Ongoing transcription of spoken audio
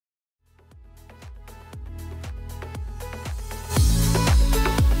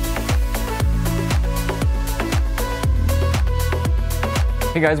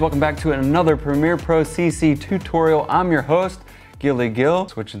Hey guys, welcome back to another Premiere Pro CC tutorial. I'm your host, Gilly Gill.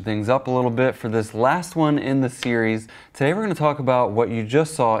 Switching things up a little bit for this last one in the series. Today we're going to talk about what you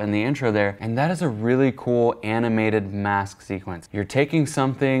just saw in the intro there, and that is a really cool animated mask sequence. You're taking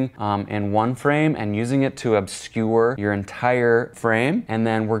something in one frame and using it to obscure your entire frame, and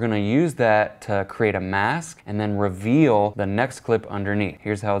then we're going to use that to create a mask and then reveal the next clip underneath.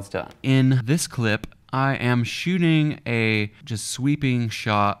 Here's how it's done. In this clip, I am shooting a just sweeping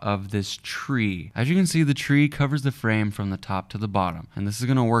shot of this tree. As you can see, the tree covers the frame from the top to the bottom, and this is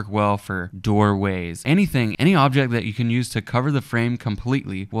gonna work well for doorways. Any object that you can use to cover the frame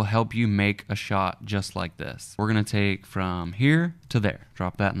completely will help you make a shot just like this. We're gonna take from here to there.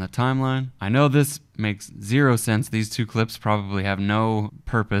 Drop that in the timeline. I know this makes zero sense. These two clips probably have no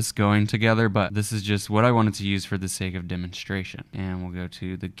purpose going together, but this is just what I wanted to use for the sake of demonstration. And we'll go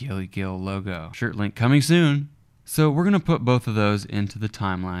to the Gilly Gill logo. Shirt link coming soon. So we're gonna put both of those into the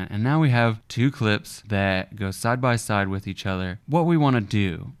timeline, and now we have two clips that go side by side with each other. What we wanna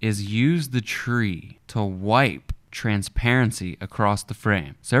do is use the tree to wipe transparency across the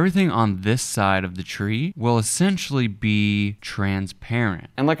frame. So everything on this side of the tree will essentially be transparent.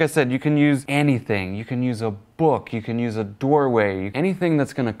 And like I said, you can use anything. You can use a book, you can use a doorway. Anything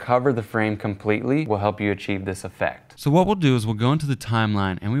that's gonna cover the frame completely will help you achieve this effect. So what we'll do is we'll go into the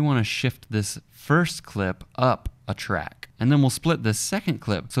timeline and we wanna shift this first clip up a track. And then we'll split the second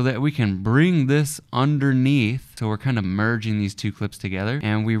clip so that we can bring this underneath. So we're kind of merging these two clips together.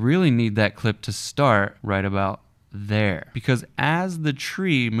 And we really need that clip to start right about there, because as the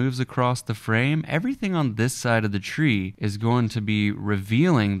tree moves across the frame, everything on this side of the tree is going to be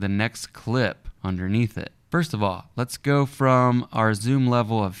revealing the next clip underneath it. First of all, let's go from our zoom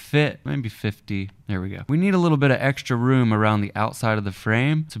level of fit, maybe 50. There we go. We need a little bit of extra room around the outside of the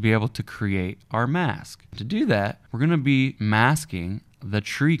frame to be able to create our mask. To do that, we're going to be masking the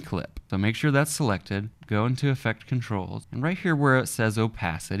tree clip. So make sure that's selected, go into Effect Controls, and right here where it says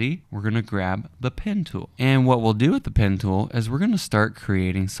Opacity, we're gonna grab the pen tool. And what we'll do with the pen tool is we're gonna start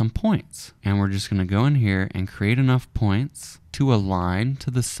creating some points. And we're just gonna go in here and create enough points to align to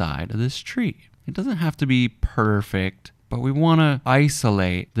the side of this tree. It doesn't have to be perfect, but we wanna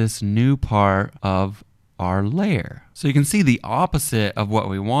isolate this new part of our layer. So you can see the opposite of what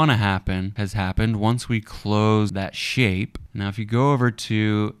we want to happen has happened once we close that shape. Now if you go over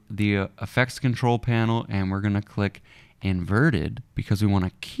to the effects control panel and we're going to click inverted because we want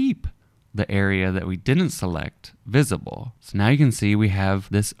to keep the area that we didn't select visible. So now you can see we have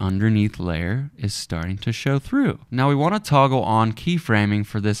this underneath layer is starting to show through. Now we want to toggle on keyframing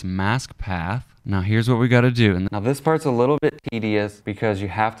for this mask path. Now here's what we got to do. Now this part's a little bit tedious because you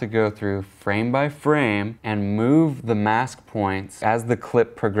have to go through frame by frame and move the mask points as the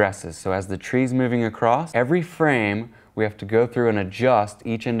clip progresses. So as the tree's moving across, every frame we have to go through and adjust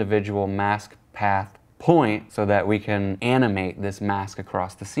each individual mask path point so that we can animate this mask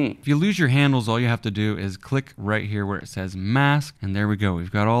across the scene. If you lose your handles, all you have to do is click right here where it says mask, and there we go.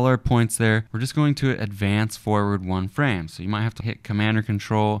 We've got all our points there. We're just going to advance forward one frame. So you might have to hit Command or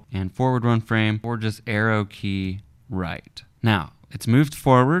Control and forward one frame, or just arrow key right. Now, it's moved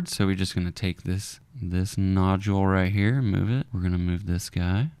forward, so we're just gonna take this nodule right here, move it. We're gonna move this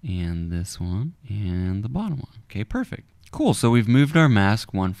guy, and this one, and the bottom one. Okay, perfect. Cool, so we've moved our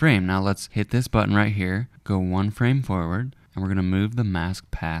mask one frame. Now let's hit this button right here, go one frame forward, and we're gonna move the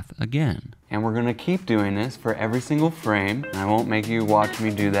mask path again. And we're gonna keep doing this for every single frame. And I won't make you watch me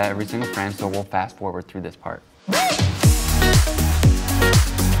do that every single frame, so we'll fast forward through this part.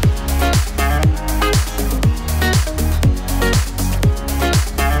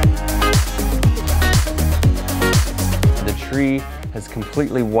 The tree has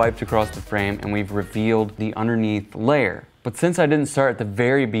completely wiped across the frame and we've revealed the underneath layer. But since I didn't start at the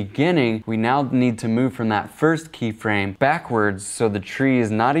very beginning, we now need to move from that first keyframe backwards so the tree is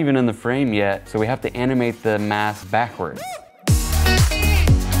not even in the frame yet, so we have to animate the mask backwards.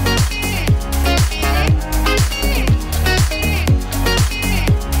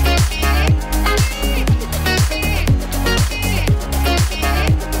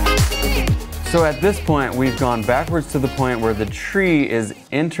 So at this point, we've gone backwards to the point where the tree is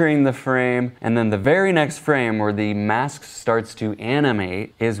entering the frame, and then the very next frame where the mask starts to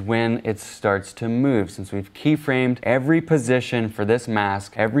animate is when it starts to move. Since we've keyframed every position for this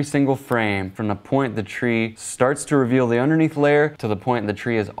mask, every single frame, from the point the tree starts to reveal the underneath layer to the point the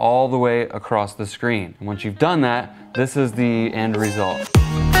tree is all the way across the screen. And once you've done that, this is the end result.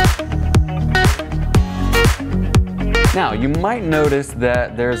 Now, you might notice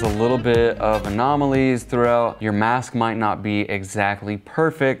that there's a little bit of anomalies throughout. Your mask might not be exactly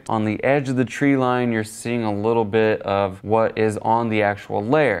perfect. On the edge of the tree line, you're seeing a little bit of what is on the actual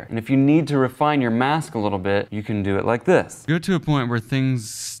layer. And if you need to refine your mask a little bit, you can do it like this. Go to a point where things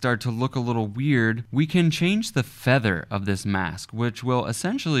start to look a little weird, we can change the feather of this mask, which will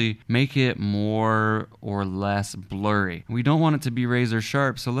essentially make it more or less blurry. We don't want it to be razor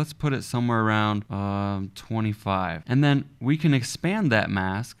sharp, so let's put it somewhere around 25. And then we can expand that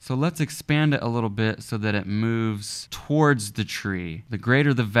mask. So let's expand it a little bit so that it moves towards the tree. The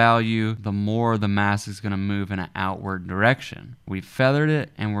greater the value, the more the mask is going to move in an outward direction. We've feathered it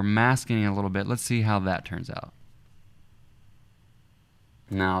and we're masking it a little bit. Let's see how that turns out.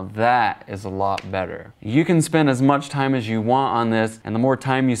 Now that is a lot better. You can spend as much time as you want on this, and the more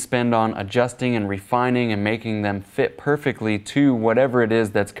time you spend on adjusting and refining and making them fit perfectly to whatever it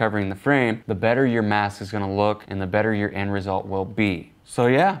is that's covering the frame, the better your mask is gonna look and the better your end result will be. So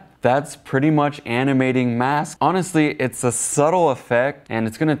yeah, that's pretty much animating masks. Honestly, it's a subtle effect and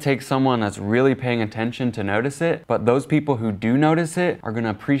it's gonna take someone that's really paying attention to notice it, but those people who do notice it are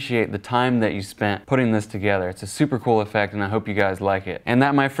gonna appreciate the time that you spent putting this together. It's a super cool effect and I hope you guys like it. And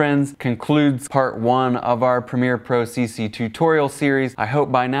that, my friends, concludes part 1 of our Premiere Pro CC tutorial series. I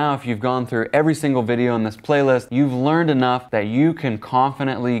hope by now, if you've gone through every single video in this playlist, you've learned enough that you can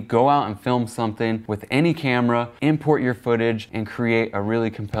confidently go out and film something with any camera, import your footage, and create a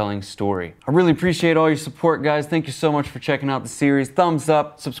really compelling story. I really appreciate all your support, guys. Thank you so much for checking out the series. Thumbs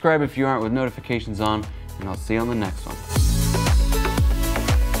up, subscribe if you aren't with notifications on, and I'll see you on the next one.